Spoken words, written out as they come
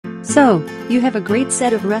So, you have a great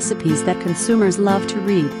set of recipes that consumers love to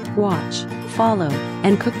read, watch, follow,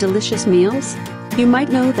 and cook delicious meals? You might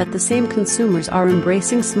know that the same consumers are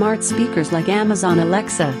embracing smart speakers like Amazon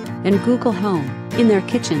Alexa and Google Home in their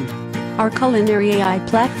kitchen. Our Culinary AI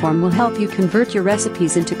platform will help you convert your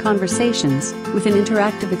recipes into conversations with an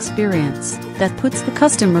interactive experience that puts the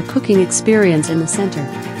customer cooking experience in the center.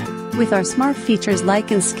 With our smart features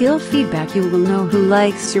like and skill feedback, you will know who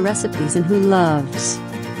likes your recipes and who loves.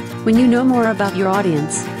 When you know more about your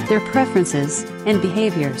audience, their preferences, and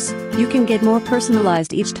behaviors, you can get more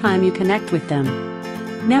personalized each time you connect with them.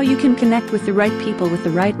 Now you can connect with the right people with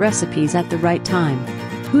the right recipes at the right time.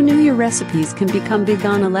 Who knew your recipes can become big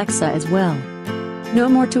on Alexa as well? Know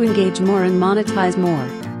more to engage more and monetize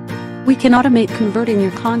more. We can automate converting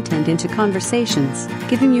your content into conversations,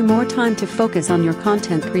 giving you more time to focus on your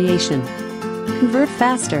content creation. Convert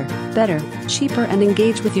faster, better, cheaper, and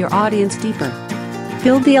engage with your audience deeper.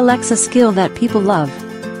 Build the Alexa skill that people love.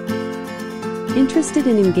 Interested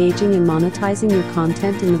in engaging and monetizing your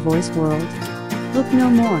content in the voice world? Look no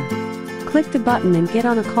more. Click the button and get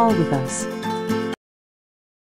on a call with us.